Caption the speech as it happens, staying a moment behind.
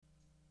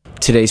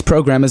Today's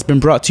program has been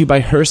brought to you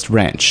by Hearst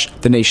Ranch,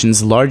 the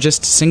nation's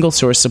largest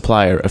single-source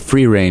supplier of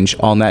free-range,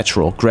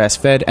 all-natural,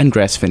 grass-fed, and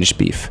grass-finished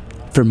beef.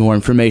 For more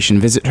information,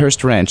 visit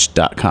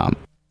HearstRanch.com.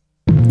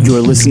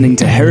 You're listening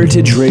to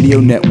Heritage Radio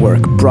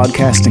Network,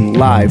 broadcasting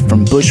live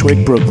from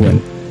Bushwick,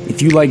 Brooklyn.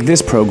 If you like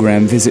this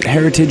program, visit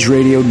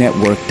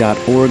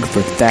heritageradionetwork.org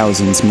for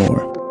thousands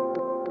more.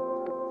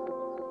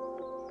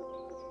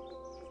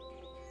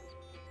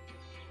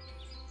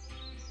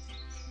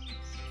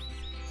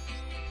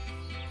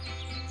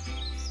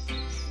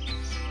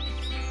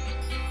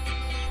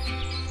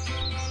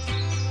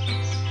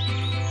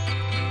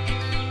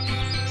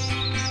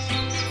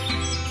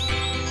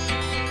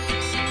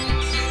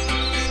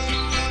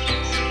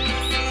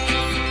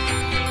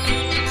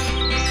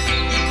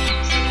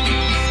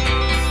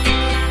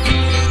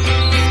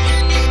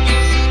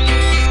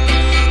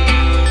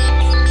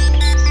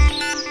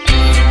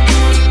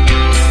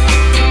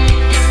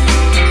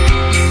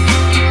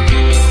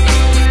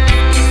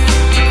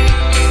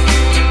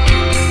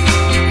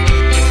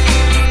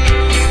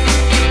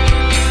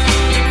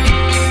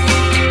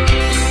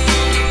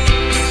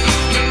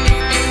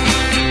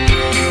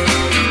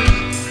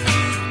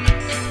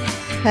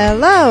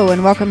 Hello,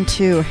 and welcome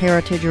to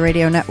Heritage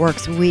Radio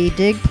Network's We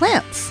Dig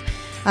Plants.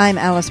 I'm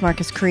Alice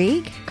Marcus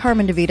Krieg.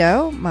 Carmen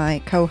DeVito,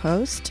 my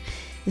co-host,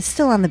 is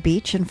still on the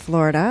beach in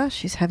Florida.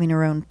 She's having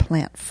her own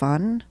plant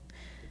fun,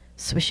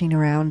 swishing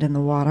around in the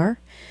water,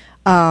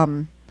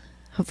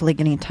 hopefully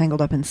getting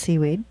tangled up in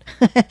seaweed.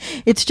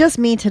 It's just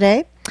me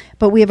today,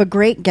 but we have a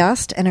great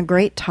guest and a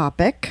great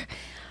topic.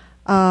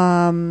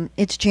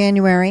 It's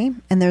January,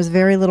 and there's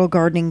very little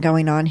gardening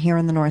going on here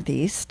in the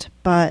Northeast.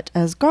 But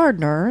as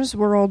gardeners,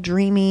 we're all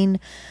dreaming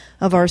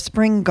of our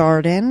spring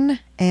garden,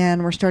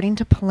 and we're starting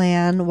to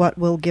plan what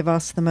will give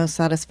us the most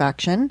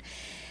satisfaction.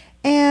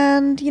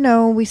 And, you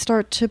know, we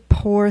start to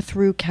pour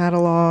through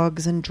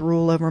catalogs and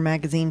drool over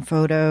magazine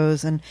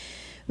photos, and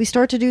we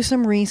start to do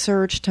some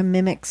research to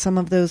mimic some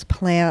of those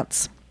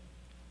plants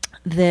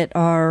that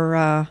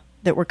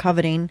we're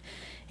coveting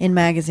in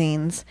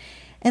magazines.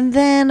 And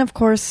then, of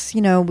course, you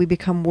know, we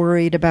become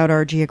worried about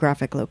our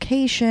geographic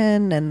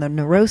location, and the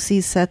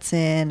neuroses sets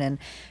in, and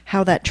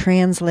how that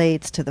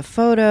translates to the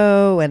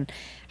photo, and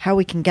how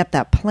we can get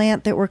that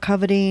plant that we're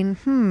coveting.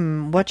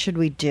 What should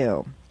we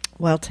do?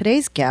 Well,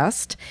 today's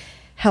guest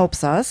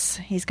helps us.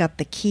 He's got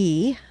the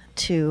key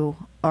to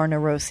our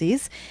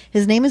neuroses.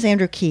 His name is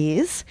Andrew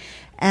Keys,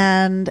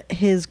 and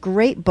his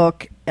great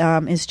book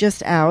is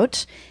just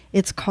out.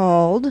 It's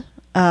called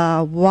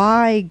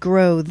Why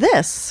Grow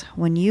This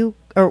When You...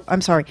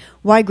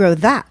 Why grow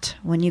that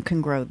when you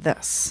can grow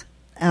this?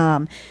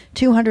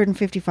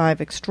 255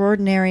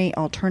 extraordinary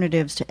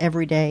alternatives to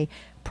everyday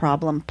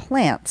problem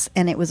plants.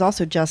 And it was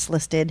also just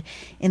listed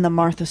in the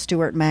Martha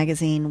Stewart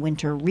magazine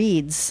Winter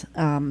Reads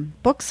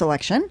book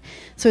selection.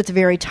 So it's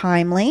very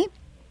timely.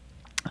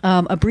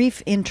 A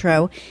brief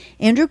intro.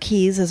 Andrew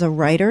Keys is a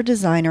writer,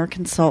 designer,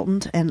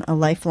 consultant, and a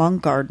lifelong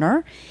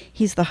gardener.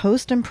 He's the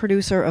host and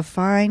producer of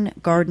Fine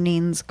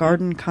Gardening's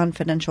Garden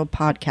Confidential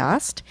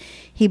podcast.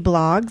 He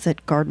blogs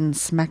at Garden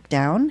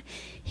Smackdown.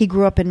 He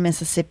grew up in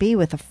Mississippi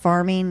with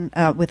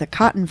a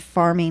cotton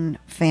farming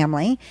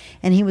family,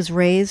 and he was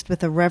raised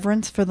with a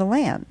reverence for the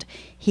land.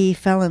 He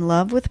fell in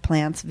love with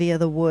plants via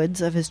the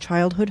woods of his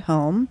childhood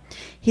home.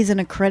 He's an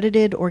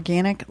accredited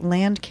organic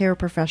land care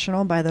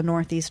professional by the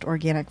Northeast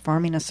Organic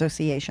Farming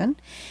Association,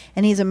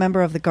 and he's a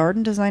member of the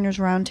Garden Designers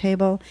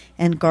Roundtable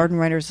and Garden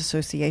Writers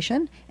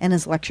Association, and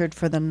has lectured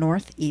for the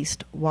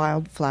Northeast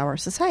Wildflower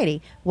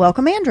Society.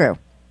 Welcome, Andrew.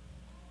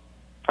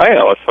 Hi,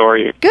 Alice. How are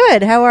you?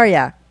 Good. How are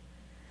you?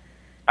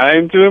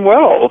 I'm doing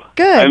well.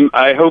 Good.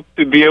 I hope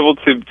to be able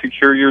to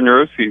cure your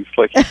neuroses,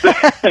 like you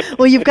said.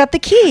 Well, you've got the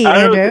key,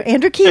 Andrew.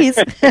 Andrew Keys.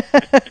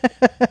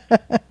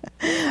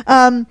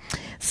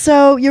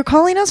 So you're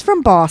calling us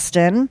from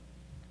Boston,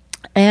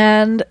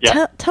 and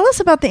tell us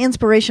about the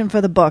inspiration for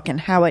the book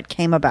and how it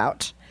came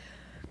about.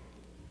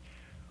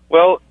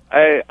 Well,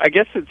 I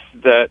guess it's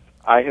that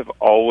I have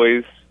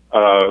always,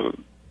 as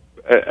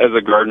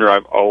a gardener,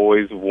 I've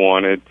always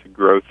wanted to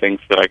grow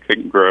things that I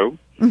couldn't grow.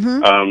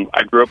 Mm-hmm.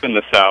 I grew up in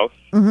the South,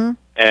 mm-hmm.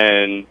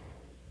 and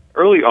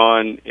early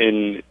on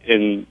in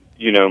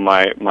you know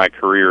my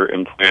career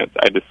in plants,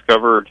 I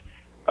discovered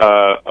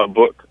a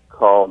book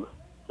called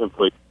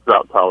simply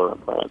Drought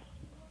Tolerant Plants,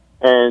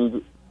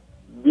 and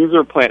these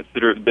are plants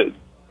that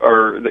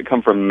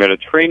come from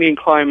Mediterranean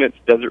climates,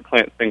 desert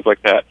plants, things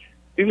like that.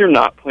 These are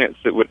not plants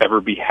that would ever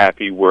be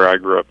happy where I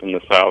grew up in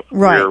the South,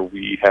 right, where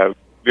we have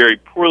very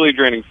poorly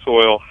draining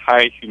soil,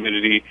 high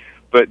humidity.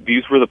 But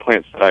these were the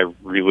plants that I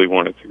really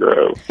wanted to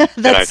grow.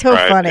 That's so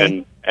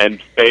funny.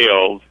 And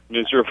failed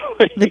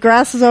miserably. The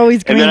grass is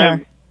always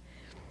greener.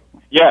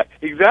 Yeah,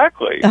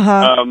 exactly.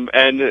 Uh-huh.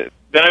 And then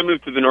I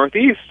moved to the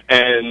Northeast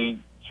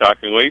and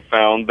shockingly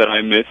found that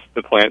I missed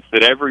the plants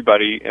that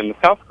everybody in the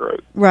South grows.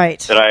 Right.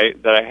 That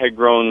I had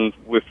grown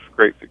with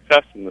great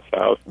success in the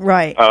South.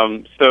 Right.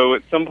 So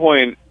at some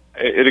point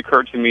it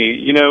occurred to me,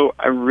 you know,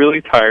 I'm really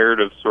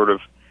tired of sort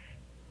of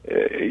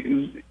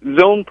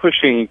zone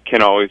pushing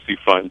can always be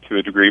fun to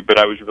a degree, but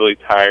I was really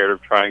tired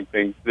of trying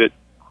things that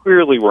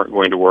clearly weren't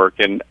going to work,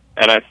 and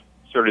I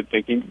started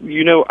thinking,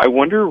 I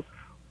wonder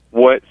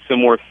what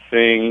similar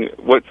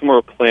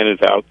plant is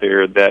out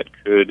there that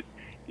could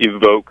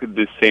evoke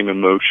the same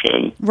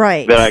emotion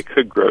that I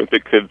could grow,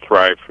 that could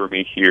thrive for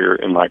me here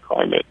in my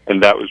climate.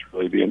 And that was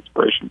really the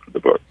inspiration for the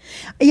book.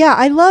 Yeah,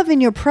 I love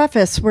in your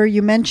preface where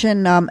you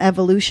mention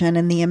evolution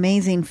and the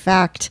amazing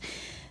fact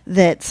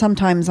that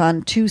sometimes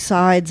on two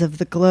sides of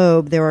the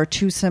globe there are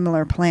two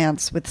similar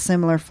plants with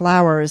similar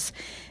flowers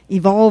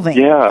evolving,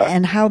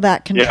 and how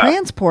that can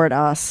transport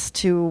us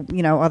to,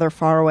 other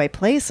faraway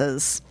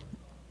places.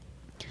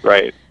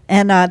 Right.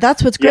 And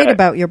that's what's great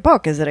about your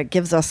book, is that it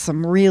gives us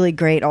some really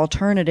great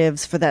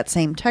alternatives for that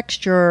same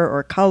texture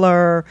or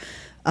color,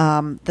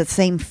 the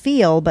same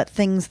feel, but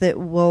things that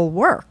will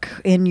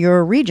work in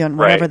your region,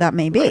 whatever that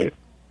may be. Right.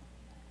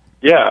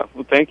 Yeah,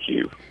 well, thank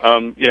you.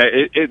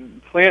 The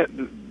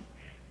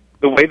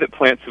way that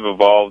plants have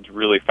evolved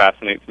really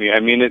fascinates me. I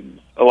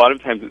mean, a lot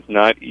of times it's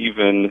not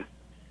even...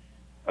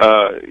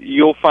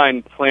 you'll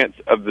find plants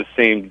of the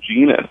same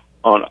genus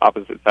on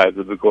opposite sides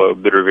of the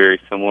globe that are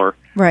very similar.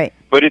 Right.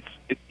 But it's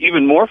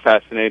even more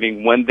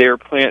fascinating when they're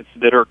plants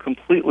that are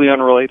completely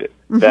unrelated,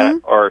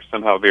 that are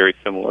somehow very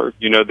similar.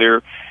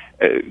 There's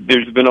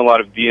been a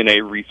lot of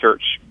DNA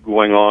research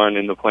going on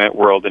in the plant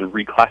world and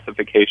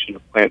reclassification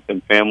of plants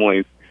and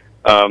families,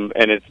 and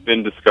it's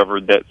been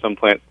discovered that some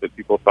plants that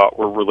people thought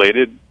were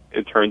related,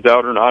 it turns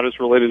out, are not as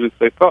related as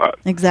they thought.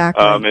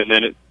 Exactly. And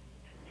then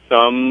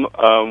some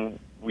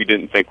we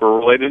didn't think were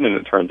related, and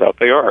it turns out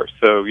they are.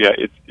 So yeah,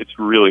 it's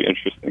really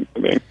interesting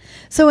to me.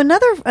 So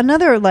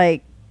another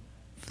like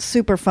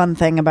super fun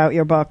thing about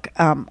your book,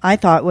 I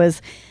thought, was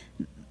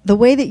the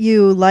way that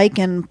you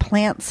liken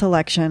plant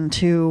selection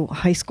to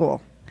high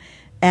school,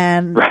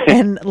 and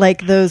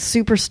like those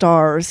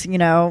superstars,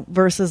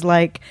 versus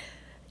like,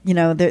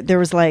 there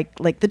was like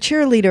the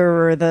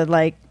cheerleader or the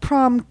like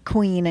prom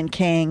queen and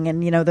king,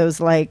 and those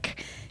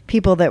like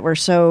people that were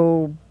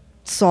so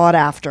sought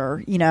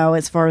after,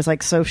 as far as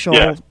like social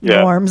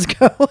norms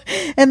go.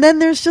 And then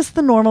there's just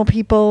the normal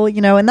people,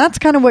 and that's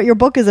kind of what your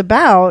book is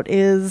about,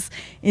 is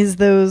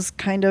those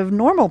kind of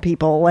normal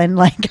people and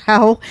like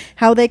how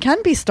they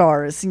can be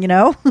stars,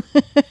 Yeah,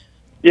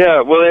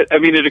 well,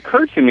 it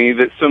occurred to me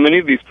that so many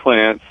of these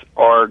plants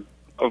are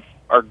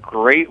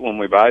great when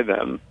we buy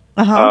them,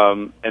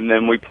 and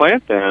then we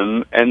plant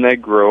them and they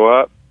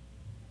grow up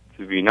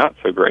to be not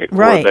so great,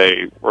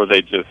 right? Or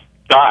they just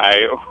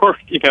die, or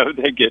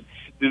they get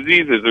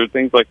diseases or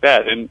things like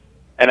that. And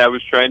I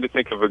was trying to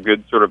think of a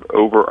good sort of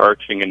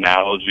overarching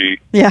analogy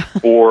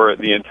for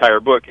the entire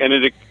book.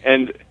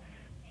 And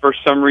for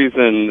some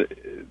reason,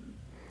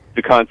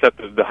 the concept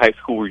of the high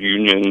school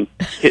reunion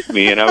hit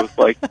me, and I was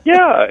like,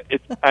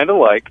 it's kind of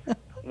like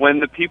when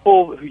the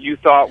people who you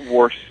thought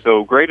were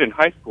so great in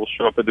high school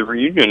show up at the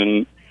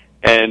reunion,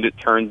 and it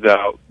turns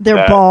out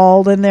they're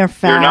bald and they're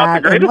fat. They're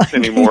not the greatest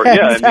anymore.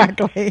 Yeah,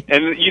 exactly.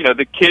 And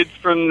the kids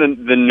from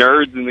the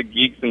nerds and the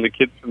geeks and the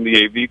kids from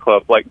the AV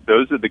club, like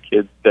those are the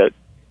kids that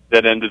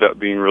ended up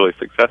being really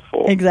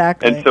successful.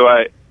 Exactly. And so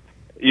I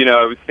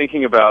was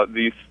thinking about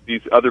these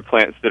other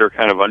plants that are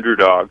kind of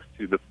underdogs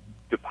to the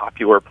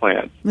popular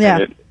plants.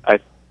 Yeah.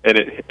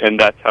 And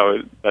that's how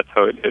it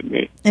hit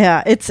me.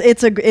 Yeah, it's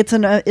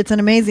an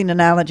amazing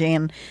analogy,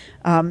 and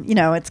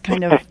it's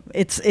kind of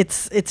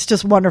it's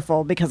just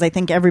wonderful because I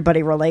think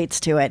everybody relates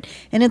to it,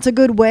 and it's a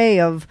good way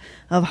of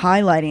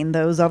highlighting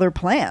those other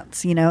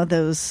plants,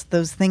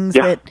 those things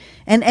that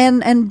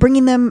and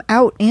bringing them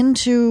out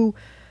into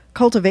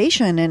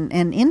cultivation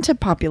and into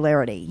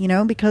popularity,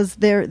 because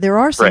there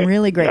are some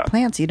really great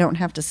plants. You don't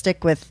have to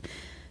stick with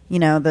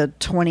the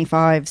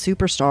 25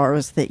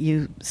 superstars that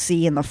you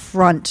see in the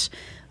front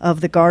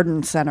of the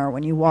garden center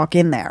when you walk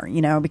in there,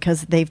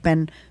 because they've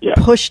been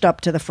pushed up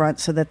to the front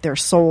so that they're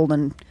sold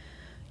and,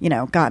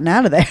 gotten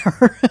out of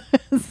there.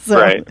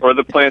 Right. Or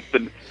the plants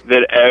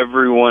that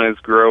everyone is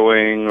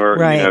growing, or,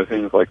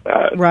 things like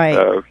that. Right.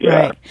 So,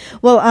 Right.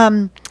 Well,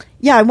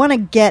 I want to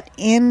get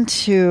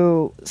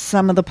into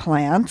some of the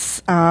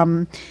plants.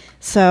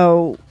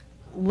 So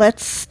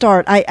let's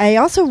start. I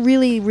also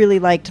really, really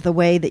liked the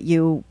way that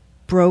you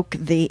broke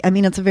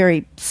it's a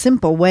very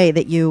simple way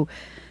that you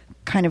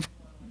kind of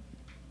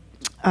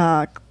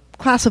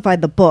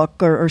classified the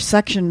book or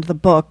sectioned the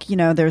book.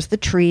 There's the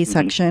tree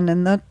section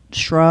and the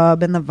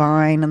shrub and the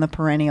vine and the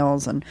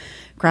perennials and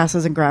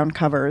grasses and ground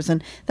covers.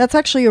 And that's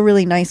actually a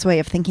really nice way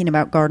of thinking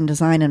about garden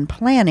design and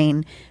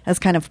planning as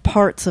kind of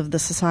parts of the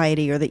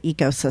society or the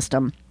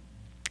ecosystem.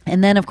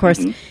 And then, of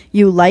course,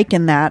 you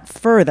liken that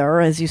further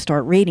as you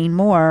start reading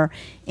more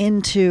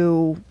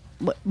into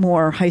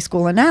more high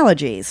school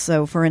analogies.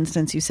 So, for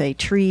instance, you say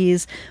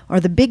trees are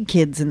the big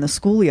kids in the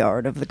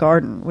schoolyard of the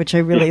garden, which I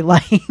really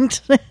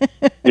liked.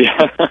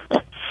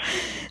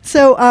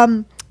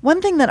 So,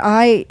 one thing that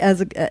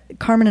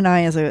Carmen and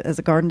I, as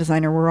a garden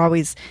designer, we're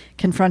always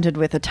confronted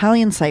with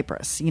Italian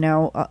cypress.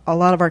 A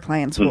lot of our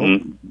clients will,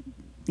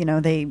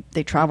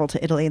 they travel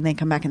to Italy and they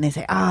come back and they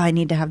say, I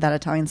need to have that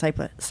Italian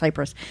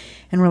cypress.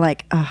 And we're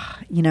like,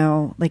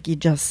 like you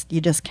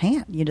just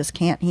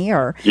can't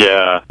here.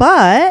 Yeah.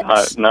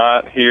 But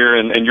not here.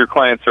 And your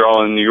clients are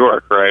all in New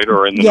York, right?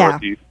 Or in the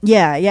Northeast?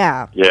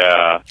 Yeah.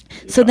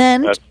 So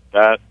then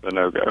that's a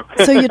no-go.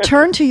 So you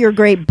turn to your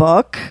great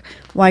book,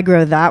 Why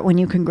Grow That When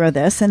You Can Grow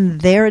This?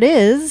 And there it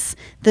is,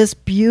 this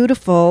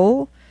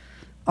beautiful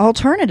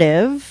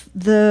alternative,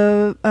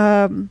 the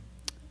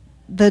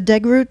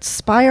Degroot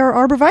Spire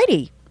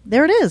Arborvitae.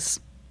 There it is.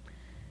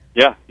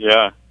 Yeah.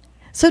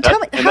 So tell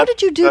me, how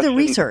did you do the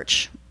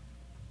research?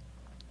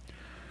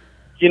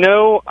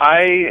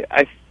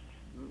 I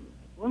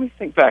let me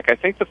think back. I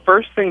think the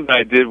first thing that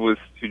I did was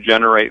to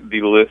generate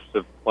the list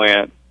of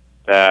plants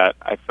that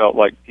I felt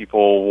like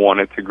people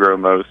wanted to grow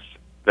most,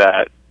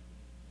 that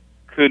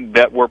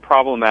were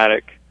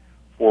problematic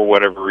for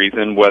whatever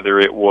reason, whether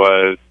it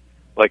was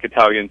like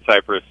Italian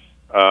cypress,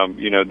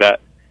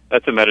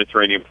 that's a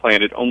Mediterranean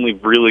plant. It only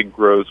really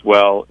grows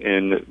well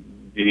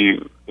in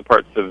the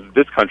parts of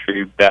this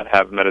country that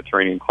have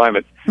Mediterranean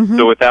climates. Mm-hmm.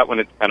 So with that one,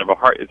 it's kind of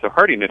it's a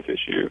hardiness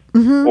issue,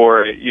 mm-hmm.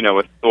 or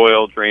a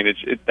soil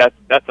drainage.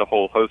 That's a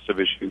whole host of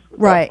issues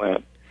with that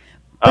plant.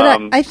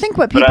 But I think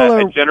what people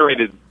I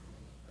generated.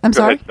 I'm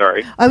sorry? Ahead,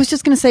 sorry. I was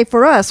just going to say,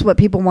 for us, what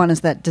people want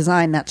is that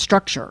design, that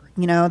structure,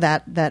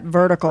 that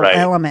vertical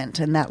element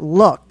and that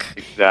look.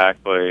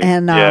 Exactly.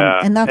 And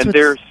that's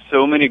there's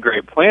so many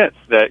great plants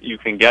that you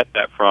can get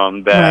that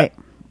from that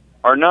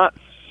are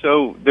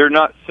they're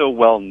not so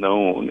well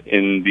known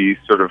in the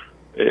sort of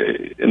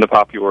in the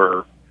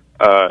popular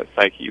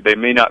psyche. They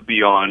may not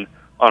be on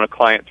a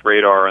client's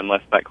radar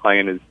unless that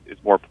client is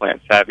more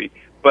plant savvy,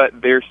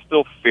 but they're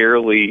still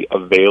fairly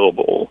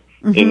available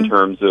mm-hmm. in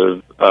terms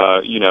of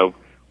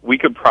we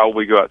could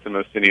probably go out to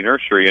most any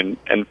nursery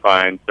and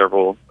find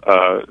several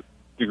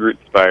Degroot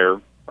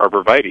Spire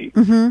Arborvitae.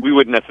 Mm-hmm. We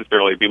wouldn't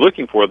necessarily be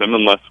looking for them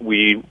unless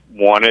we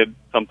wanted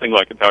something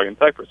like Italian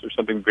cypress or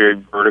something very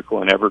vertical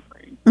and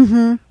evergreen.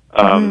 Mm-hmm.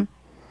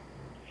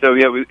 So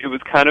it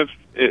was kind of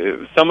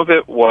some of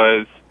it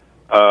was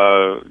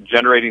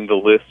generating the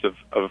list of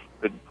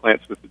the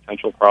plants with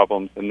potential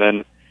problems, and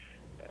then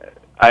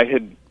I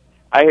had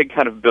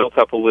kind of built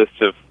up a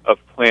list of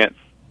plants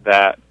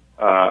that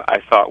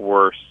I thought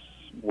were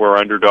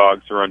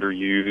underdogs or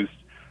underused,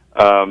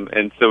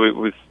 and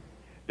so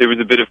there was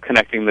a bit of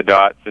connecting the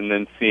dots and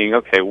then seeing,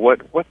 okay,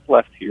 what's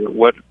left here?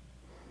 What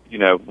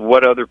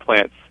other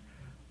plants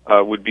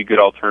would be good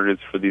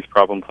alternatives for these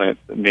problem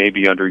plants that may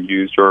be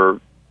underused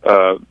or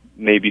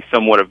maybe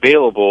somewhat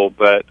available,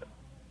 but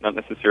not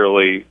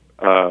necessarily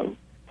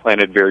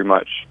planted very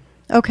much.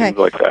 Okay. Things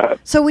like that.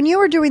 So when you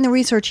were doing the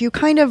research, you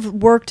kind of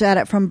worked at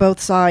it from both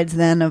sides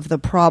then of the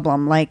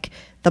problem, like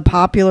the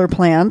popular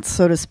plants,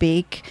 so to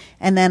speak,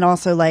 and then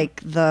also like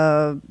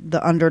the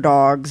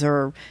underdogs,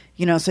 or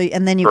so,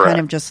 and then you Correct. kind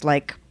of just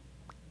like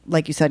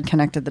you said,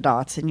 connected the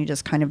dots, and you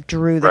just kind of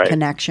drew the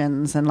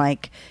connections, and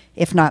like,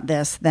 if not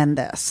this, then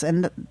this,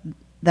 and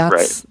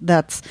that's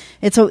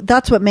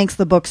what makes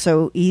the book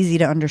so easy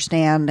to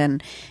understand,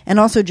 and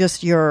also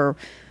just your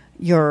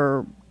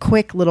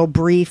quick little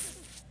brief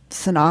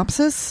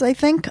synopsis, I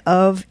think,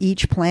 of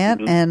each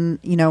plant, mm-hmm. and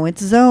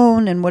its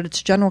zone and what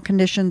its general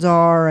conditions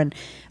are, and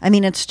I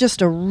mean, it's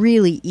just a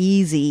really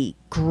easy,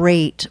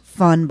 great,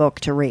 fun book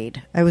to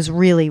read. I was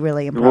really,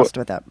 really impressed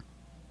with it.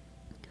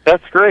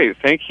 That's great.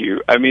 Thank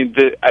you. I mean,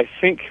 I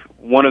think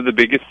one of the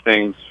biggest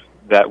things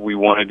that we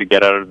wanted to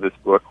get out of this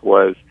book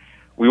was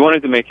we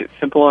wanted to make it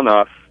simple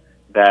enough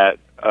that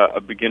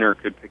a beginner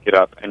could pick it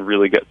up and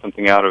really get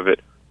something out of it,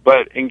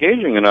 but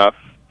engaging enough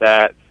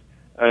that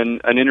an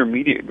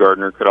intermediate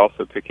gardener could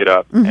also pick it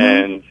up. Mm-hmm.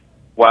 And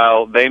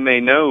while they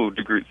may know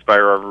Degroot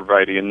Spire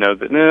Arborvitae and know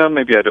that,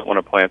 maybe I don't want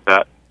to plant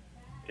that,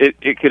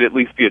 it could at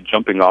least be a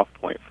jumping off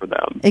point for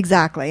them.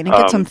 Exactly, and it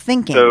gets them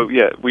thinking. So,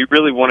 we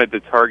really wanted to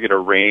target a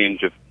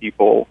range of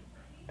people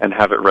and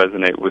have it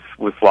resonate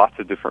with lots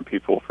of different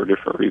people for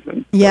different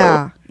reasons.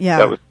 Yeah.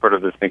 That was part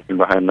of the thinking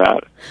behind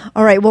that.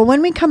 All right, well,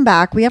 when we come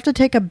back, we have to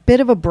take a bit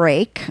of a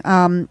break.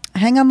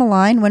 Hang on the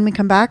line. When we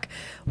come back,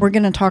 we're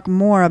going to talk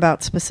more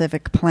about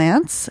specific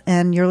plants,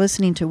 and you're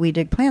listening to We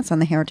Dig Plants on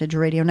the Heritage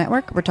Radio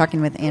Network. We're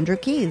talking with Andrew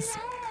Keys.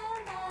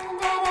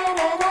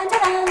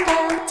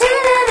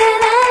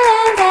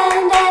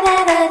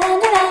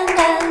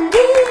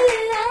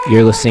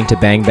 You're listening to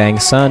Bang Bang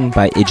Sun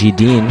by Iggy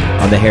Dean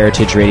on the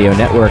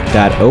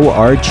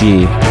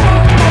heritageradionetwork.org.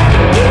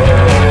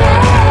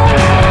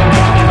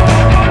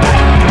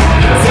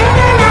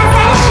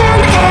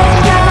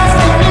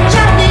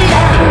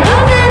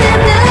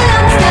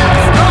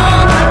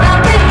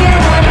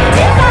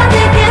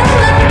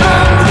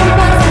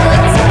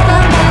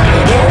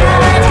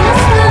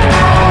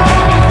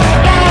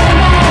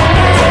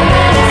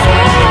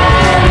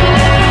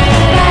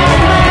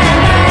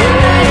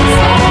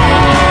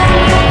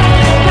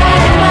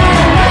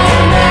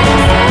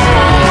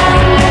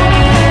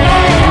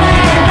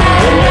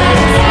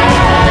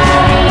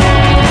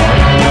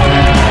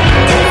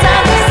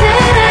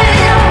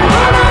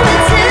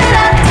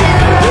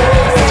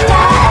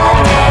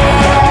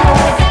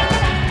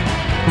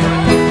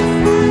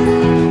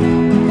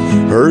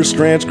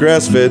 Ranch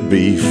grass-fed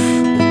beef,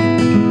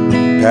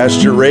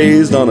 pasture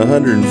raised on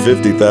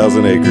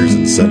 150,000 acres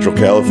in Central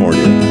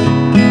California.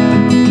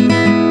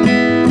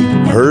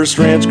 Hearst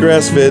Ranch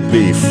grass-fed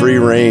beef, free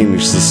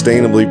range,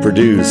 sustainably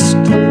produced,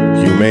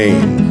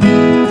 humane.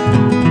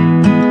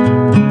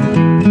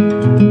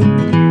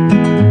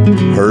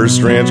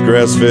 Hearst Ranch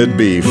grass-fed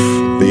beef,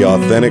 the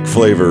authentic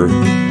flavor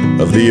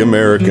of the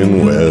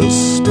American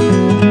West.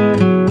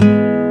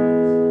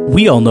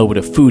 We all know what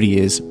a foodie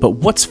is, but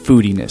what's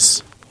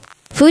foodiness?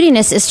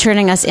 Foodiness is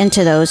turning us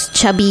into those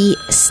chubby,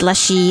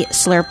 slushy,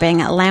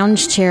 slurping,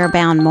 lounge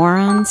chair-bound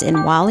morons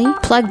in WALL-E,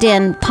 plugged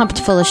in, pumped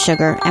full of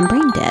sugar, and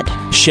brain dead.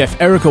 Chef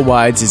Erica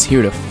Wides is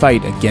here to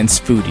fight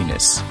against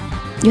foodiness.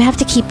 You have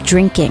to keep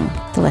drinking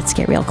the Let's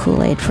Get Real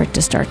Kool-Aid for it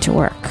to start to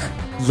work.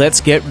 Let's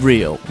Get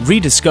Real.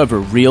 Rediscover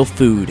real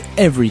food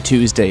every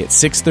Tuesday at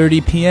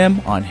 6:30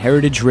 p.m. on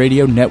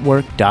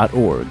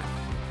heritageradionetwork.org.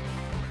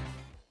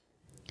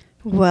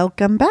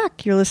 Welcome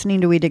back. You're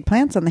listening to We Dig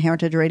Plants on the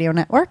Heritage Radio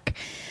Network.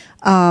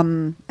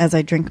 As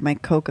I drink my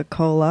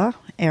Coca-Cola,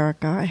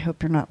 Erica, I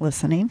hope you're not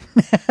listening.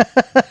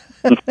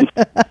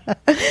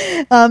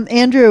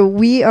 Andrew,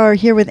 we are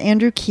here with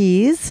Andrew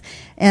Keys,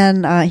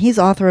 and he's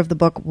author of the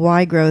book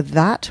Why Grow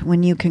That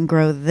When You Can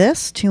Grow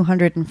This,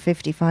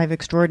 255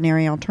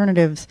 Extraordinary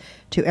Alternatives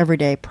to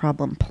Everyday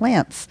Problem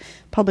Plants,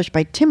 published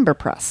by Timber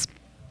Press.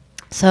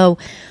 So,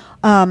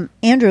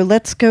 Andrew,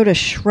 let's go to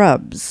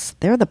shrubs.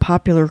 They're the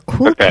popular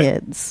cool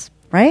kids,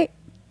 right?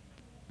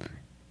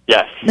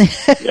 Yes.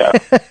 Yeah.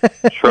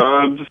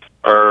 Shrubs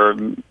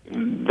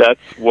that's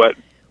what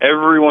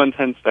everyone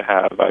tends to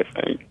have, I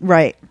think.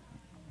 Right.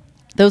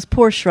 Those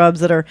poor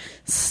shrubs that are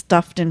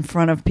stuffed in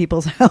front of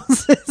people's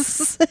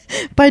houses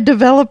by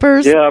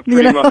developers. Yeah,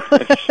 pretty much.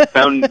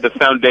 The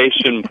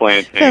foundation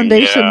planting.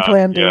 Foundation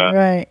planting,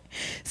 right.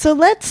 So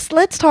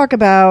let's talk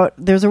about,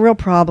 there's a real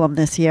problem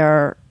this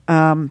year,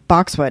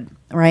 boxwood,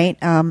 right?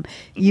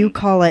 You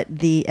call it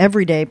the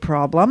everyday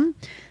problem.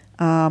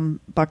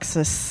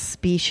 Buxus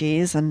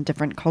species and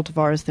different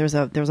cultivars.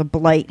 There's a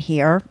blight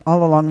here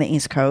all along the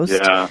East Coast.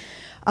 Yeah.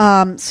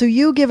 So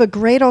you give a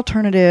great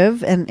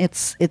alternative, and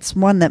it's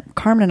one that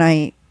Carmen and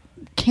I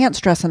can't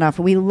stress enough.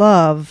 We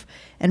love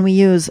and we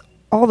use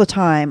all the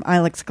time.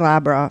 Ilex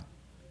glabra,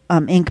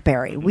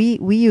 inkberry.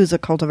 We use a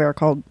cultivar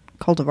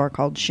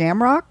called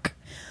Shamrock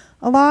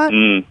a lot.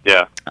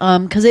 Yeah.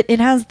 Because it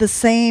has the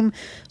same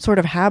sort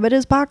of habit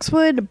as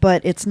boxwood,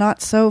 but it's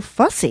not so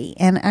fussy.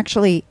 And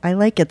actually, I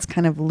like its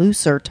kind of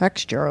looser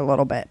texture a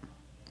little bit.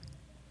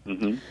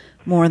 Mm-hmm.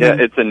 More than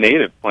it's a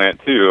native plant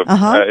too.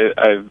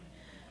 I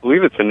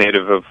believe it's a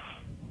native of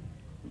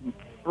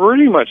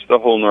pretty much the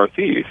whole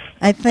Northeast.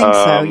 I think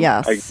so.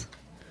 Yes.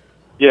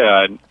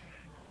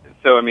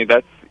 So I mean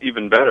that's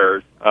even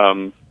better.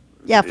 From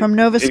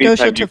Nova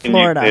Scotia to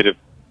Florida.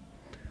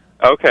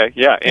 Okay,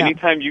 yeah.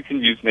 Anytime you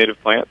can use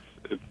native plants,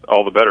 it's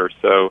all the better.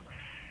 So,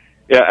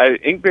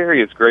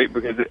 inkberry is great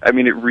because,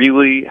 it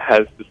really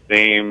has the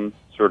same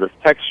sort of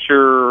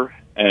texture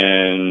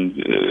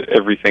and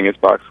everything as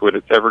boxwood.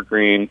 It's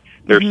evergreen.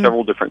 There are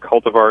several different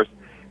cultivars.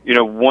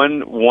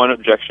 One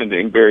objection to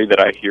inkberry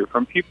that I hear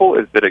from people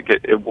is that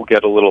it will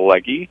get a little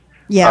leggy.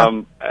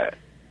 Yeah.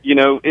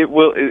 It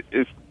will.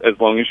 As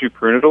long as you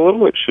prune it a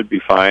little, it should be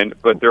fine.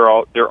 But there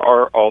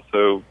are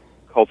also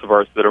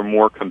cultivars that are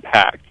more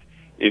compact.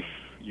 If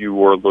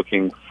you are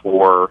looking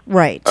for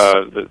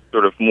the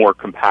sort of more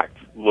compact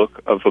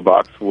look of a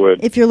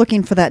boxwood. If you're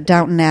looking for that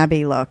Downton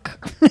Abbey look.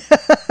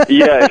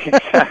 Yeah,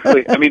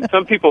 exactly.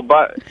 Some people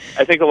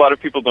I think a lot of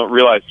people don't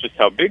realize just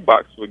how big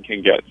boxwood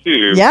can get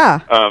too. Yeah.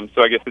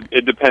 So I guess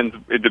it depends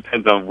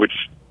on which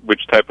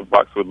type of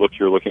boxwood look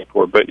you're looking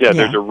for. But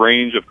there's a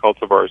range of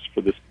cultivars for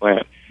this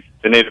plant.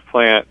 It's a native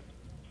plant,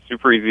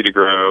 super easy to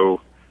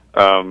grow.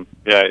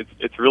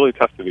 It's really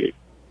tough to beat.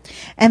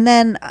 And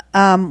then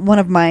one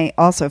of my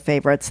also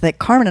favorites that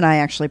Carmen and I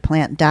actually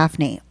plant,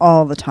 Daphne,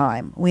 all the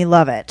time. We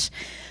love it.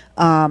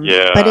 But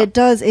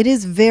it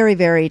is very,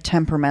 very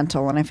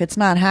temperamental. And if it's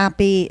not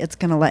happy, it's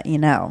going to let you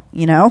know,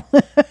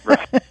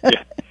 Right.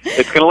 Yeah.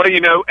 It's going to let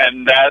you know,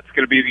 and that's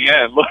going to be the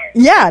end.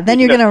 Yeah, then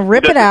you're going to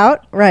rip it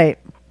out. Right.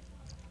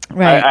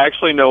 I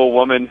actually know a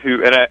woman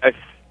who, and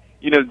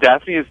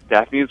Daphne is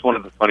one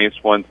of the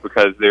funniest ones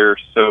because they're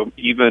so,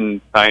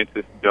 even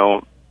scientists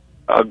don't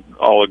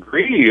all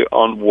agree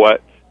on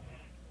what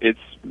its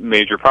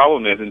major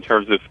problem is in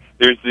terms of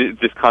there's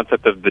this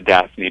concept of the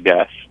Daphne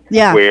death,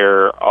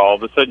 where all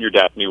of a sudden your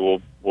Daphne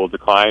will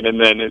decline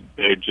and then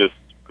they just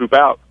poop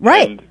out.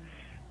 Right. And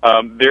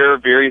there are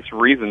various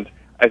reasons.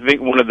 I think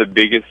one of the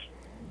biggest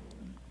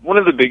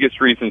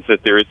reasons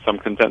that there is some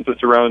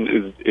consensus around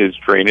is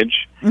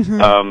drainage.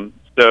 Mm-hmm.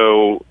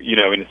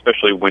 And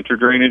especially winter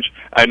drainage.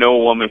 I know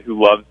a woman who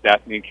loves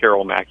Daphne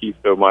Carol Mackey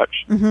so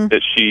much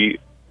that she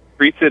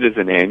treats it as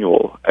an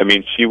annual.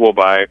 She will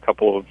buy a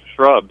couple of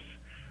shrubs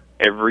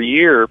every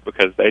year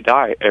because they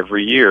die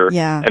every year.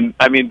 Yeah. And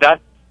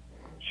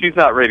she's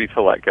not ready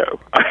to let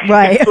go.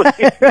 Right.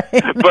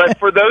 But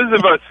for those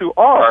of us who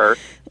are,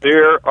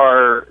 there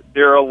are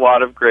a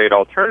lot of great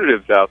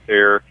alternatives out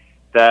there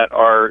that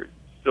are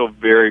still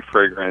very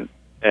fragrant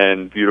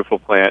and beautiful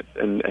plants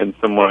and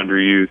somewhat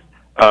underused.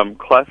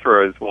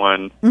 Clethra is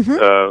one,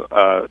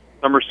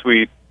 summer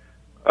sweet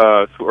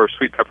or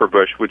sweet pepper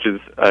bush, which is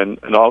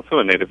and also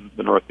a native of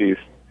the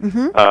Northeast.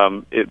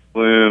 It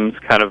blooms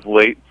kind of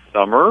late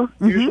summer,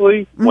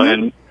 usually,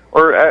 when,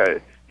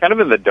 or kind of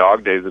in the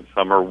dog days of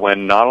summer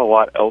when not a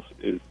lot else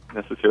is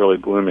necessarily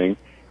blooming,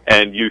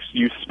 and you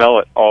smell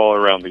it all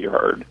around the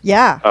yard.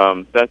 Yeah.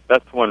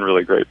 That's one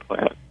really great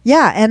plant.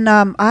 Yeah, and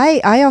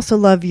I also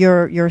love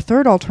your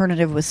third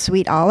alternative was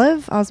sweet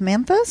olive,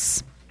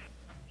 osmanthus.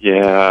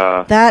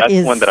 Yeah, that's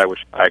one that I wish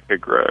I could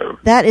grow.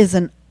 That is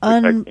an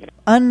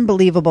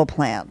unbelievable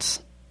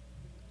plant.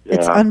 Yeah,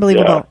 it's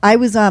unbelievable. Yeah. I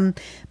was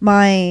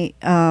my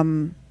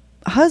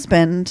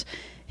husband,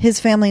 his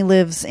family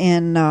lives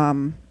in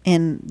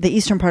the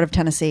eastern part of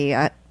Tennessee,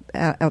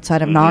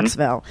 outside of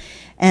Knoxville,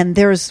 and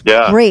there's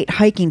great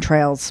hiking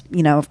trails.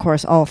 Of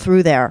course, all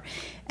through there.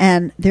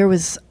 And there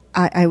was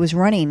I was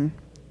running.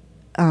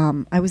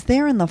 I was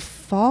there in the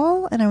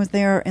fall and I was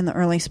there in the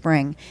early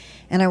spring,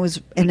 and I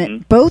was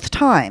at both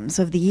times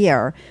of the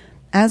year,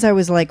 as I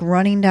was like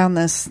running down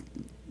this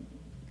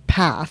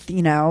path,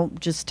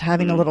 just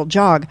having a little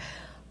jog,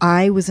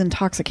 I was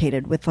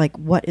intoxicated with like,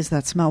 what is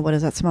that smell? What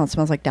is that smell? It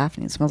smells like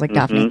Daphne. It smells like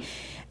Daphne.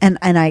 And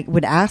I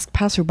would ask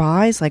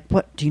passerbys, like,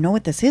 what, do you know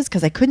what this is?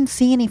 Because I couldn't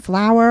see any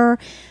flower,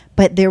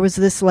 but there was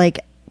this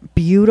like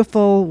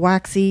beautiful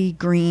waxy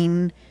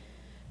green.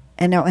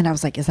 And I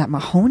was like, is that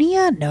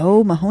Mahonia?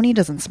 No, Mahonia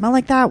doesn't smell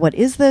like that. What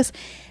is this?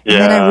 Yeah.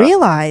 And then I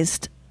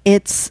realized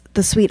it's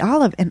the sweet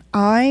olive, and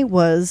I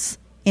was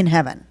in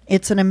heaven.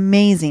 It's an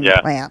amazing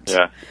plant.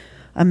 Yeah.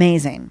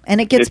 Amazing. And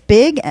it gets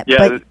big.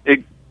 But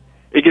it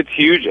gets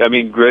huge. I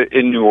mean,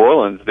 in New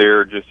Orleans, there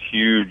are just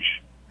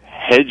huge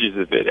hedges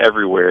of it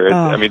everywhere.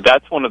 I mean,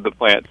 that's one of the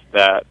plants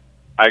that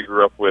I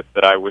grew up with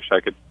that I wish I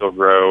could still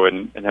grow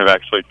and have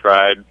actually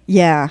tried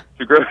to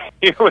grow.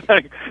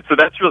 So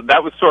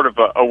that was sort of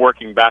a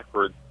working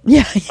backwards.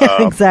 Yeah,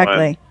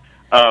 exactly.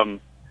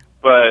 But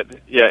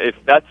yeah, if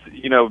that's,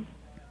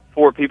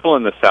 for people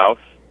in the South,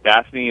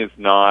 Daphne is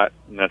not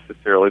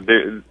necessarily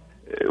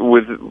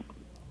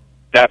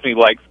Daphne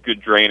likes good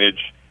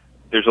drainage.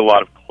 There's a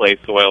lot of clay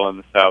soil in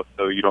the South,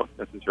 so you don't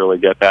necessarily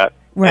get that.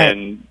 Right.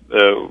 And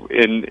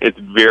it's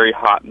very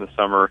hot in the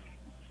summer,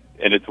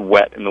 and it's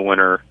wet in the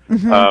winter.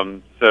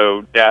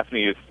 So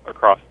Daphne is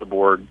across the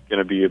board going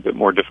to be a bit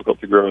more difficult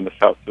to grow in the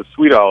South. So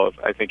sweet olive,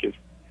 I think, is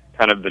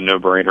kind of the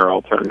no-brainer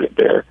alternative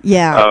there.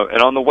 Yeah.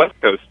 And on the West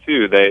Coast,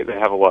 too, they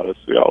have a lot of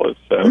sweet olives.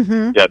 So,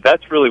 yeah,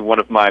 that's really one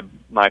of my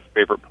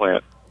favorite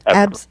plants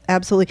ever.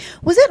 Absolutely.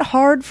 Was it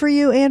hard for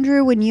you,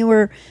 Andrew, when you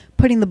were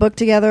putting the book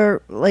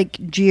together, like,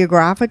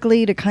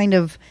 geographically, to kind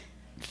of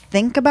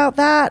think about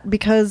that?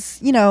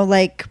 Because,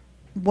 like,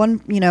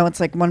 it's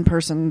like one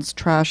person's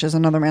trash is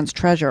another man's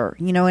treasure.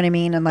 You know what I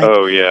mean? And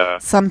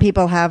like, some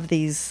people have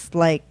these,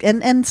 like,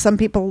 and some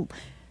people,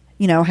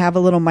 have a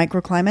little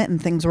microclimate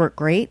and things work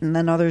great, and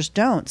then others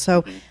don't.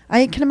 So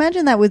I can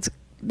imagine that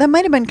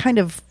might have been kind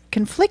of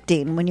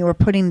conflicting when you were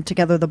putting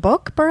together the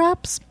book,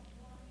 perhaps.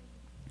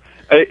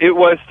 It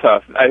was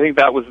tough. I think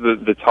that was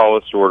the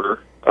tallest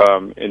order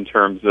in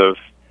terms of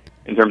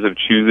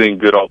choosing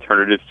good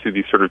alternatives to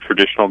these sort of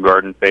traditional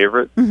garden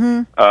favorites.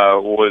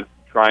 Was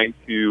trying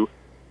to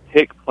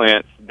pick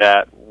plants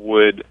that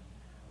would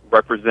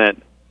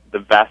represent the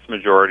vast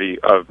majority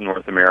of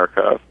North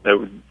America. There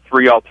were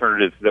 3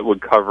 alternatives that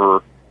would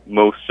cover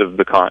most of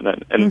the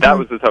continent, and that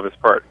was the toughest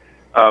part.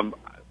 I'm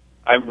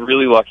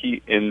really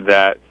lucky in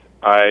that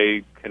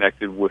I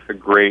connected with a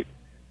great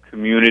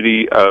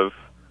community of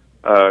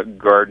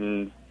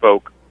garden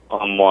folk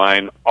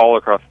online all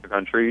across the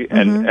country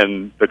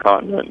and the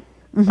continent.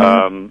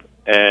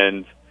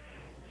 And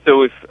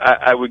so if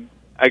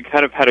I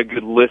kind of had a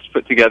good list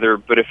put together,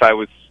 but if I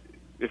was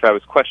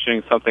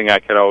questioning something, I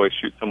could always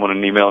shoot someone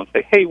an email and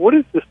say, hey, what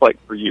is this like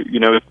for you?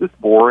 Is this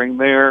boring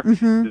there?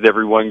 Does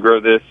everyone grow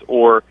this?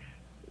 Or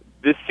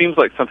this seems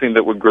like something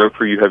that would grow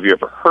for you. Have you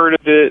ever heard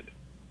of it?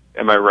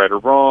 Am I right or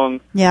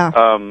wrong? Yeah.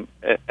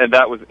 And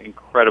that was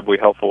incredibly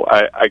helpful.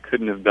 I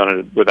couldn't have done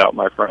it without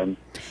my friends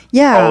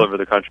all over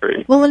the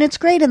country. Well, and it's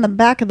great in the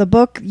back of the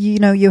book,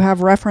 you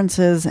have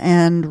references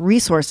and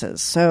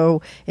resources.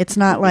 So it's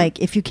not like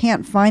if you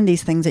can't find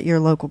these things at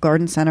your local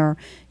garden center,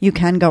 you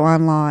can go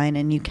online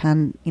and you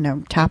can,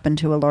 tap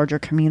into a larger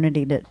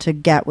community to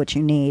get what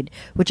you need,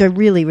 which I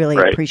really, really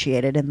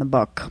appreciated in the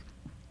book.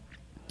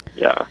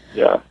 Yeah,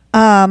 yeah.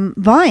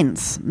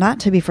 Vines, not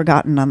to be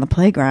forgotten on the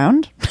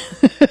playground.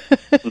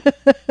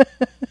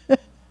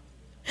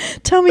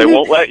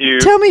 Won't let you.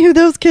 Tell me who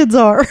those kids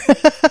are.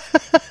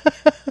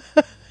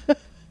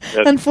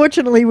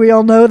 Unfortunately, we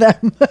all know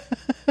them.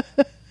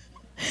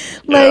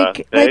 They're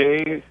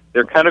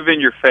kind of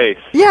in your face.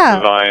 Yeah,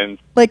 the vines.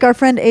 Like our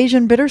friend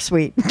Asian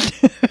Bittersweet.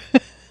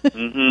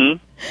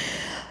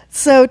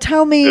 So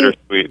tell me,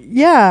 Bittersweet.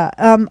 Yeah,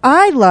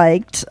 I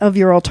liked of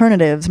your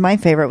alternatives. My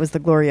favorite was the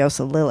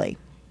Gloriosa lily.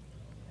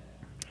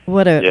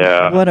 What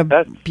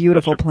a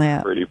beautiful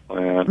plant. Pretty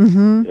plant.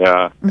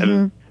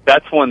 And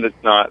that's one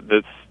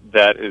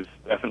that is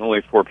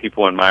definitely for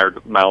people in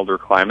milder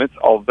climates.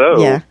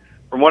 Although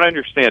from what I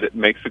understand, it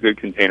makes a good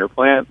container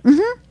plant.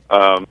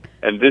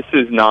 And this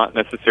is not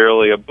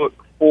necessarily a book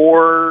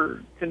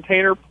for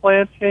container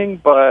planting,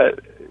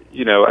 but,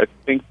 I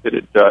think that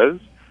it does.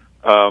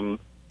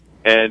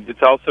 And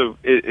it's also,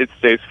 it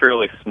stays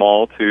fairly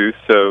small, too,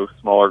 so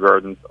smaller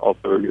gardens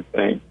also a good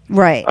thing.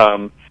 Right.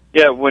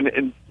 When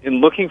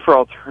in looking for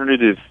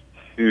alternatives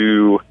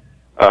to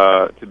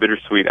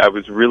bittersweet, I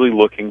was really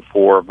looking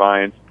for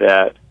vines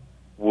that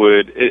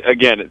would,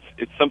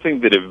 it's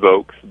something that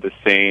evokes the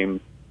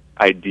same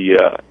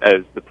idea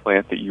as the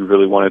plant that you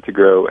really wanted to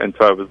grow. And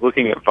so I was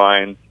looking at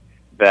vines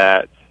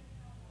that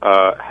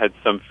had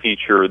some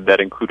feature that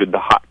included the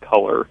hot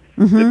color,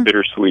 the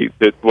bittersweet,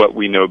 that's what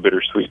we know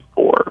bittersweet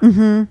for,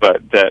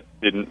 but that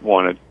didn't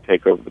want to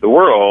take over the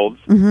world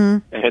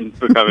and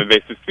become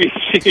invasive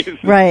species.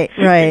 Right.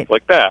 Things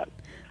like that.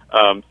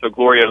 So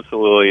Gloriosa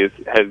lily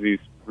has these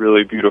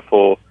really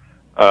beautiful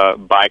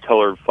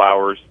bicolored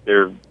flowers.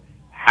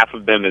 Half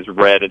of them is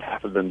red and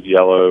half of them is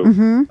yellow.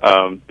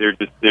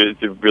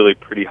 It's a really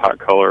pretty hot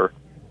color.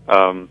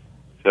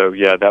 So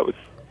yeah, that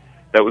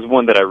was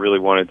one that I really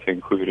wanted to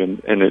include,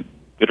 and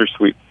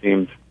bittersweet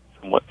seemed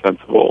somewhat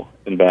sensible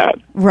in that.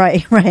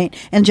 Right.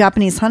 And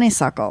Japanese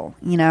honeysuckle,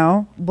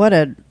 what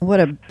an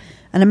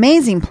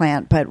amazing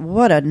plant, but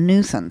what a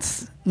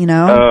nuisance,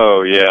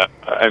 Oh yeah,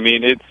 I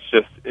mean, it's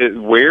just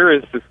where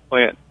is this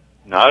plant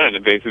not an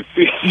invasive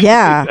species?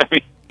 Yeah, I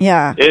mean,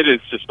 yeah, it is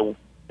just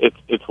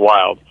it's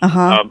wild.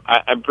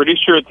 I'm pretty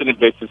sure it's an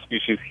invasive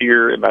species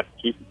here in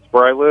Massachusetts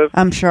where I live.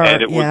 I'm sure.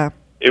 And it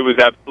was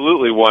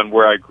absolutely one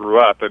where I grew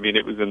up. I mean,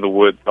 it was in the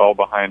woods all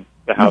behind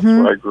the house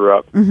where I grew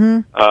up.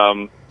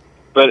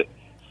 But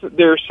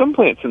there are some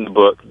plants in the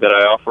book that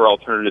I offer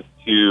alternatives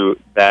to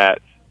that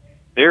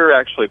they're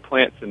actually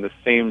plants in the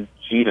same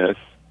genus,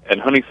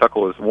 and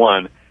honeysuckle is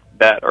one,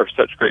 that are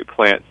such great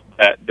plants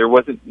that there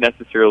wasn't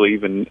necessarily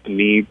even a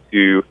need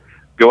to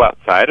go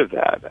outside of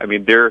that. I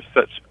mean, there are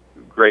such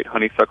great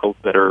honeysuckles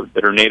that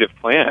are native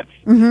plants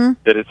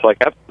that it's like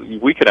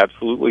we could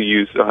absolutely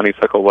use a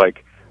honeysuckle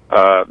like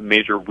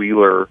Major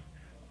Wheeler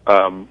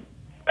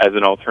as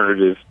an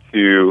alternative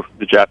to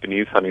the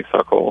Japanese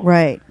honeysuckle.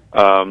 Right.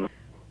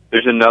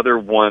 There's another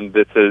one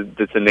that's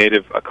a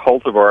native, a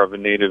cultivar of a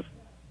native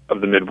of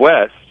the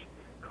Midwest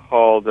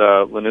called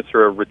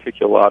Lonicera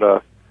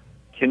reticulata,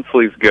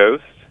 Kinsley's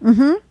Ghost.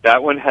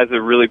 That one has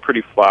a really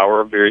pretty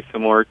flower, very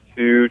similar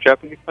to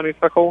Japanese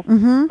honeysuckle.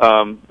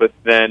 But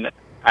then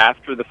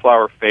after the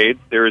flower fades,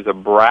 there is a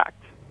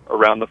bract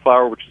around the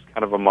flower, which is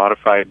kind of a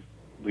modified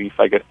leaf,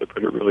 I guess to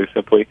put it really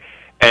simply.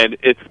 And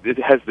it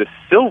has this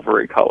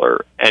silvery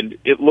color, and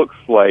it looks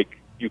like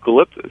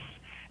eucalyptus.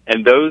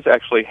 And those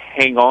actually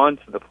hang on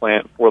to the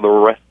plant for the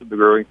rest of the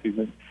growing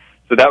season.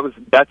 So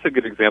that's a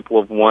good example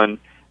of one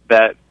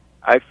that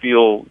I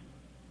feel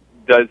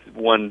does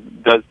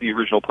the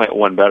original plant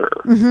one better.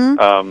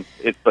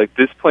 It's like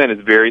this plant is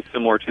very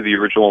similar to the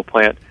original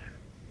plant,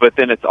 but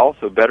then it's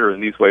also better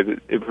in these ways.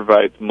 It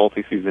provides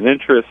multi-season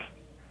interest,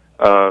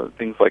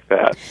 things like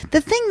that.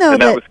 The thing, though,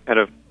 that was kind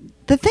of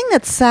the thing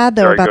that's sad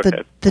though about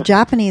ahead. the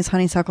Japanese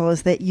honeysuckle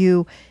is that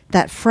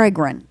that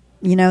fragrant,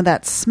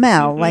 that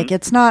smell, like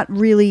it's not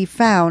really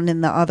found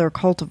in the other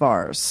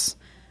cultivars.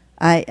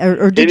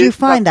 Or did you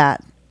find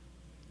that?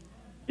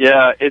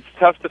 Yeah, it's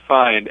tough to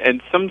find,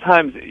 and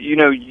sometimes,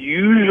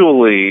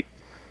 usually,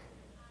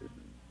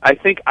 I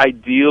think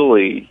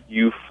ideally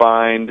you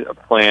find a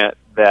plant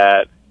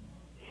that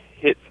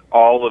hits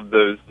all of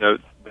those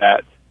notes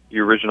that the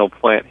original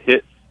plant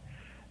hits,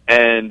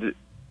 and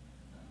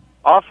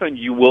often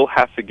you will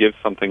have to give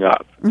something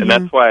up. And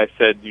that's why I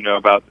said,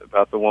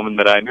 about the woman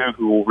that I know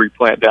who will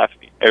replant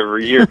Daphne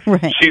every year.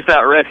 Right. She's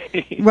not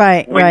ready.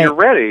 Right, When you're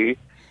ready,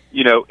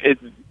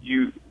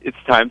 it's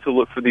time to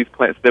look for these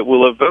plants that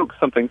will evoke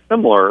something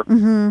similar,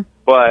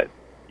 but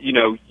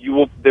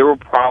there will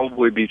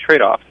probably be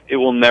trade-offs. It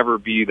will never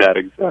be that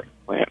exact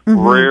plant.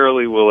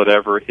 Rarely will it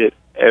ever hit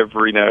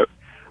every note.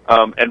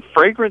 And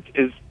fragrance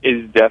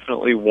is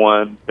definitely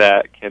one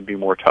that can be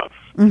more tough.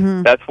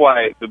 That's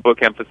why the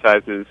book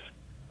emphasizes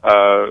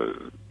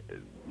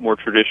more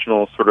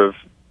traditional sort of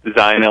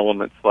design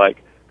elements like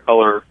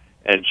color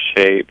and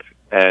shape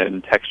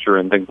and texture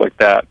and things like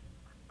that.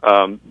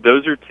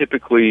 Those are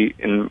typically,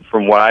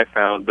 from what I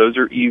found, those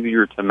are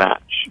easier to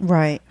match.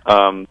 Right.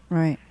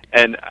 Right.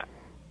 And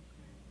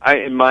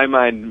in my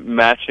mind,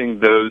 matching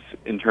those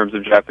in terms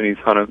of Japanese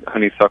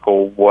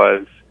honeysuckle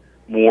was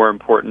more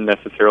important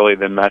necessarily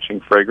than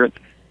matching fragrance.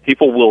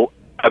 People will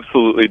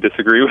absolutely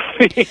disagree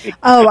with me.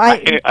 Oh,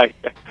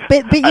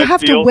 but you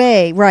have to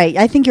weigh, right?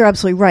 I think you're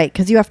absolutely right,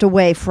 because you have to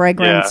weigh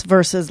fragrance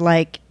versus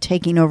like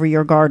taking over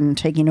your garden,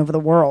 taking over the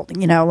world.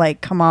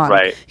 Like come on,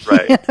 right.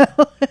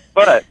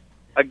 But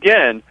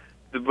again,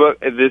 the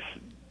book,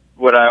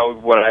 what I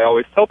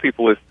always tell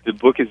people is the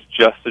book is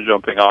just a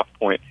jumping off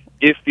point.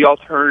 If the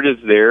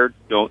alternatives there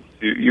don't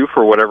suit you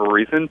for whatever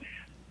reason,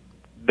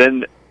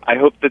 then I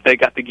hope that they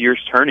got the gears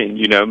turning.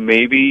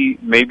 Maybe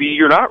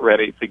you're not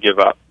ready to give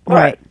up.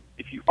 Right. But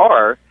if you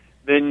are,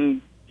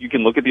 then you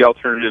can look at the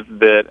alternative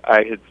that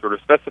I had sort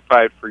of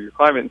specified for your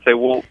climate and say,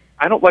 well,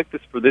 I don't like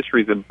this for this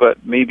reason,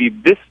 but maybe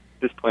this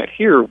plant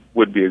here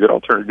would be a good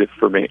alternative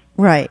for me.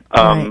 Right.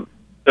 Right.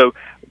 So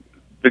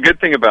the good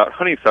thing about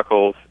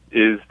honeysuckles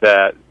is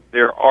that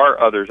there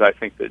are others. I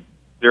think that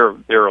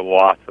there are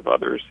lots of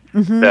others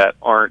that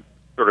aren't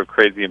sort of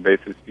crazy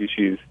invasive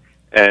species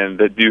and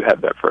that do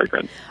have that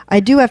fragrance. I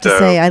do have to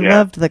say, I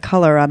loved the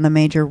color on the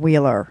Major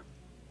Wheeler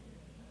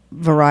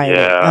variety.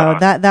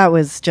 Yeah. That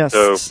was just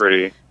so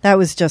pretty. That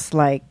was just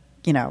like,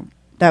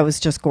 that was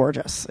just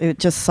gorgeous. It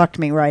just sucked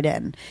me right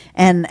in.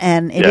 And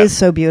it is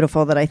so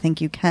beautiful that I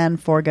think you can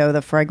forego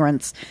the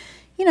fragrance,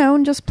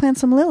 and just plant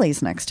some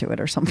lilies next to it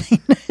or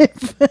something.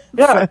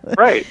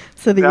 Right.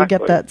 So that you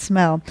get that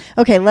smell.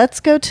 Okay,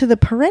 let's go to the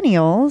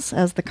perennials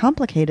as the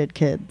complicated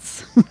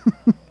kids.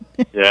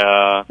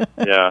 Yeah.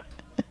 They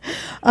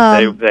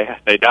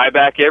die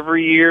back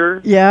every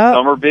year. Yeah.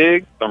 Some are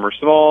big, some are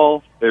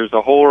small. There's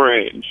a whole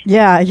range.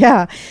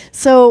 Yeah.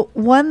 So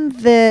one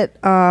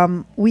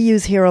that we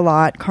use here a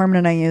lot, Carmen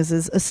and I use,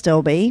 is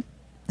astilbe,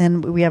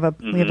 and we have a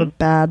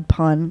bad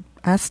pun.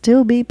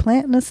 Astilbe,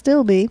 planting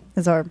astilbe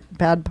is our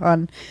bad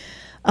pun.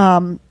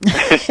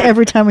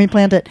 Every time we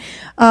plant it.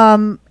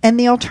 And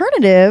the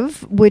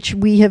alternative, which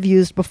we have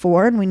used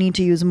before and we need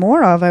to use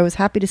more of, I was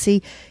happy to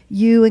see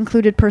you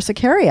included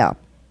Persicaria.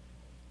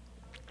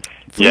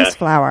 Fleece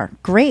flower.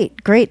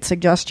 Great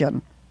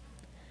suggestion.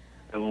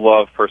 I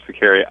love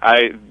Persicaria.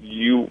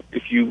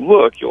 If you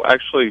look, you'll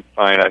actually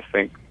find, I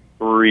think,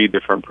 3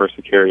 different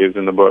Persicarias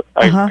in the book.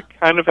 I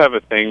kind of have a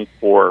thing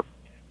for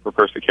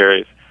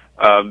Persicarias.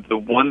 The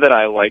one that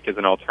I like as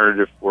an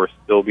alternative for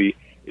astilbe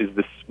is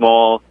the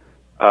small,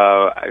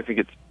 I think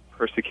it's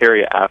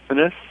Persicaria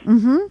affinis.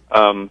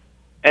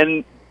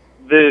 And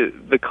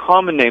the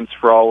common names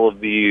for all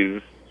of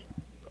these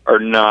are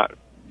not,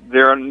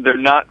 they're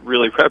not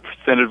really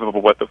representative of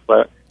what the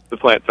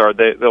plants are.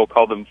 They'll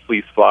call them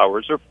fleece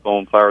flowers or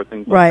foam flower,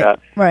 things like that.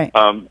 Right.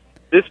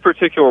 This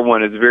particular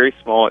one is very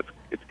small.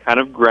 It's kind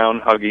of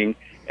ground hugging,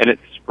 and it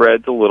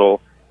spreads a little,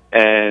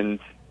 and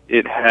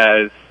it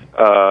has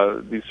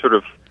these sort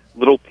of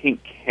little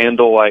pink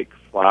candle-like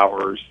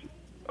flowers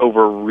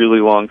over a really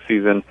long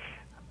season,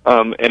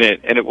 and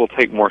it will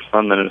take more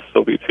sun than an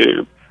astilbe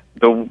too.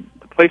 The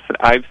place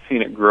that I've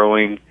seen it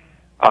growing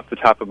off the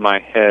top of my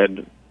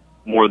head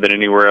more than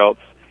anywhere else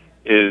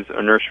is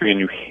a nursery in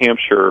New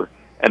Hampshire,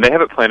 and they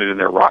have it planted in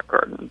their rock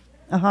garden.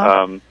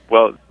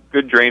 Well,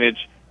 good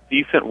drainage,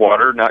 decent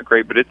water, not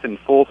great, but it's in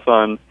full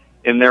sun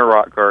in their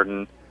rock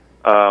garden.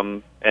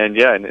 And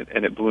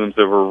it blooms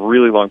over a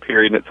really long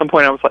period. And at some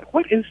point I was like,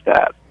 what is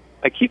that?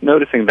 I keep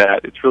noticing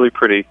that. It's really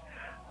pretty.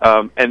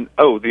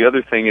 The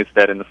other thing is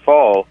that in the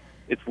fall,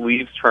 its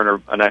leaves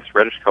turn a nice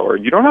reddish color.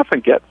 You don't often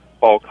get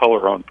fall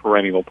color on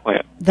perennial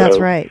plants. That's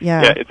right,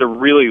 yeah. Yeah, it's a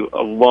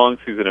long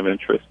season of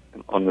interest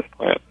on this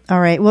plant. All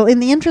right. Well, in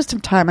the interest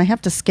of time, I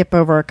have to skip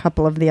over a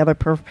couple of the other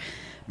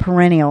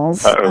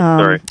perennials.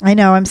 Sorry. I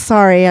know, I'm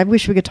sorry. I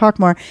wish we could talk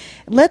more.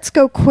 Let's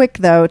go quick,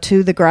 though,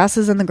 to the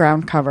grasses and the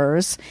ground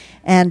covers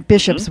and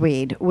bishop's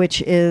weed,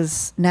 which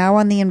is now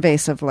on the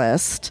invasive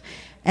list.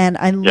 And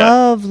I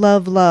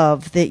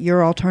love that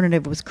your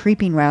alternative was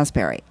creeping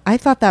raspberry. I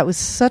thought that was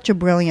such a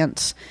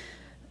brilliant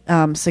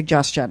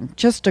suggestion.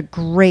 Just a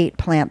great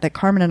plant that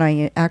Carmen and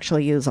I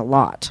actually use a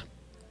lot.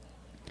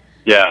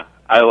 Yeah,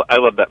 I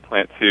love that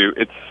plant too.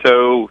 It's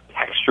so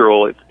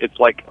textural. It's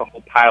like a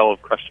whole pile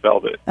of crushed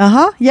velvet.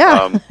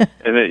 Yeah.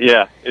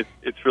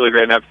 It's really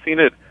great. And I've seen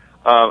it.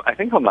 I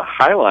think on the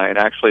High Line,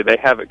 actually, they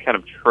have it kind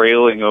of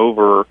trailing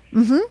over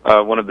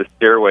one of the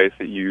stairways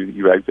that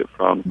you exit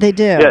from. They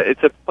do. Yeah,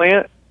 it's a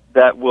plant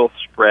that will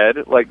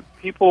spread. Like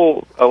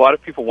a lot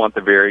of people want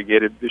the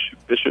variegated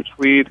bishop's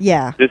weed.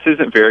 Yeah. This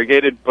isn't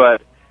variegated,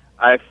 but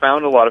I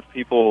found a lot of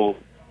people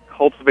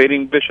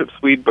cultivating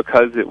bishop's weed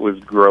because it was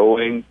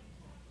growing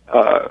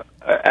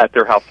at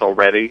their house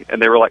already, and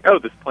they were like, "Oh,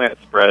 this plant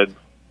spreads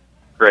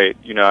great."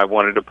 I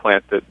wanted a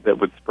plant that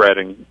would spread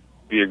and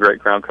be a great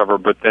ground cover,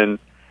 but then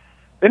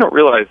they don't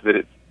realize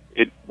that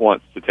it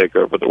wants to take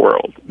over the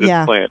world.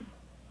 This plant,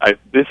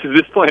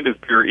 this plant is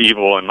pure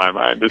evil in my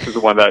mind. This is the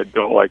one that I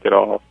don't like at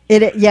all.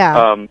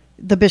 The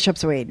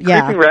bishop's weed.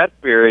 Yeah, creeping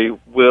raspberry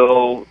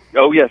will.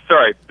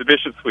 The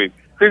bishop's weed.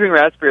 Creeping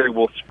raspberry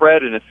will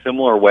spread in a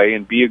similar way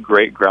and be a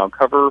great ground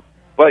cover,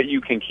 but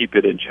you can keep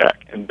it in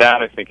check, and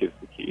that I think is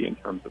the key in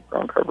terms of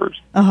ground covers.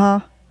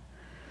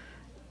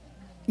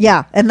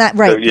 Yeah, and that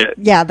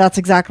So, that's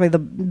exactly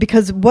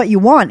because what you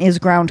want is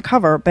ground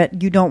cover,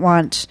 but you don't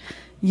want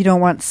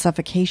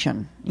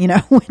suffocation,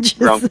 which is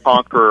ground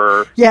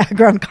conqueror. Yeah,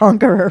 ground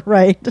conqueror,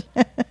 right?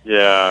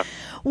 Yeah.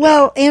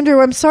 Well, Andrew,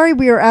 I'm sorry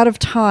we are out of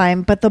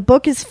time, but the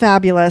book is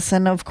fabulous,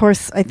 and of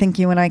course, I think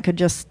you and I could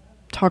just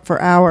talk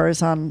for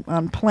hours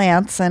on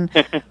plants, and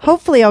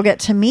hopefully I'll get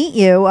to meet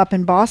you up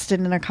in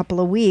Boston in a couple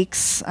of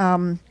weeks.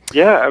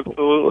 Yeah,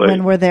 absolutely.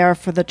 When we're there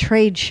for the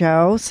trade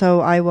show,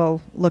 so I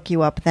will look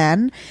you up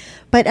then.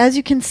 But as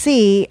you can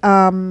see,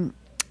 Andrew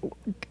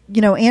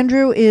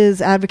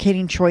is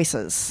advocating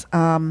choices,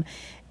 and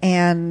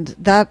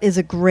that is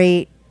a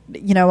great.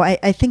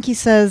 I think he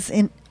says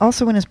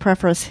also in his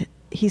preface,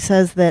 he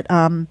says that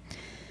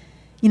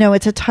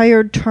it's a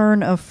tired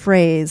turn of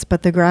phrase,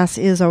 but the grass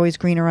is always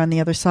greener on the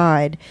other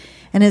side.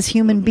 And as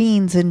human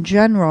beings in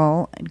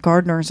general,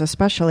 gardeners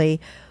especially,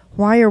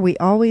 why are we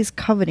always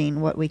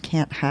coveting what we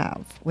can't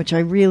have? Which I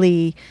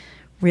really,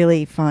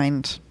 really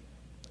find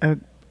a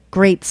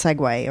great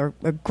segue or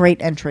a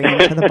great entry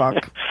into the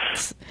book.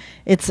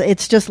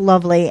 It's just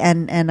lovely,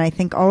 and I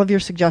think all of your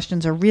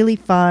suggestions are really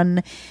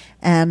fun,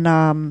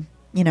 and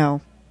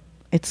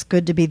it's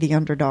good to be the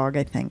underdog,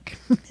 I think.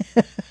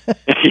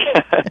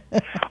 Yeah.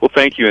 Well,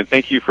 thank you, and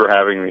thank you for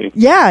having me.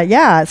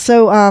 Yeah.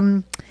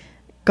 So,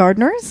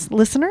 gardeners,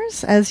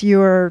 listeners, as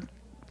you're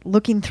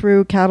looking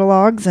through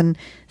catalogs and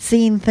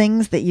seeing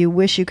things that you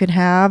wish you could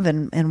have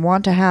and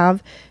want to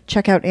have,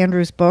 check out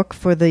Andrew's book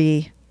for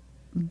the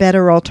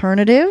better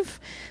alternative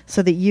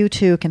so that you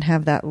too can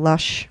have that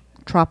lush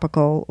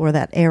tropical or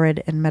that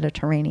arid and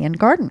Mediterranean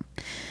garden.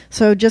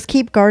 So just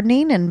keep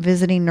gardening and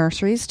visiting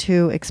nurseries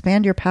to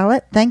expand your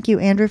palette. Thank you,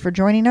 Andrew, for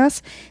joining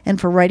us and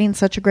for writing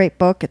such a great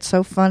book. It's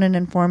so fun and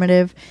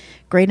informative,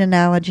 great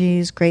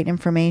analogies, great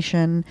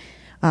information.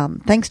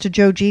 Thanks to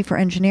Joe G for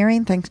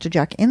engineering. Thanks to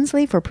Jack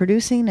Inslee for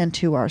producing, and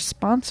to our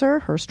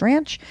sponsor, Hearst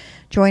Ranch.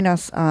 Join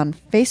us on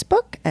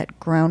Facebook at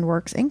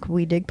Groundworks Inc.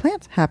 We dig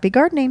plants. Happy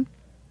gardening.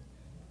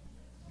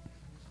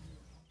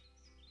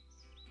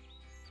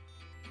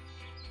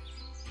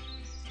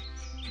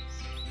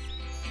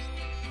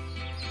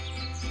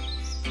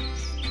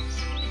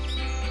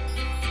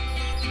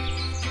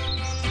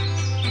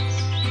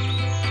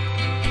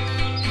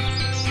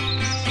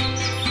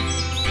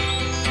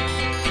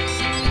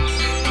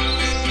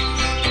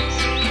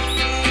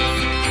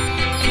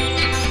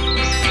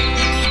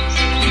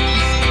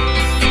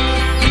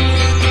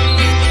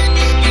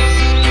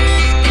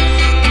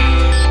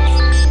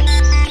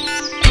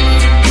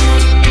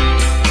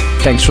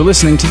 Thanks for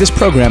listening to this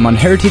program on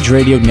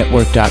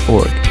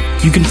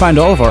heritageradionetwork.org. You can find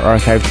all of our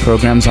archived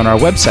programs on our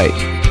website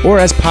or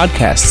as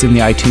podcasts in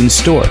the iTunes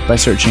Store by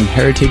searching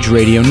Heritage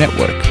Radio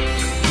Network.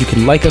 You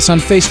can like us on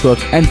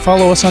Facebook and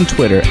follow us on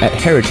Twitter at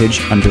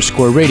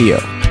 @heritage_radio.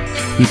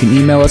 You can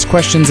email us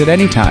questions at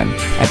any time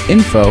at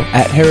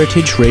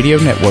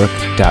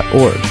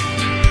info@heritageradionetwork.org.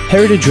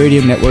 Heritage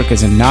Radio Network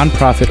is a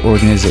non-profit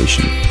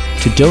organization.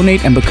 To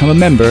donate and become a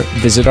member,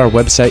 visit our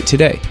website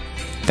today.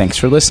 Thanks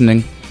for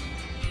listening.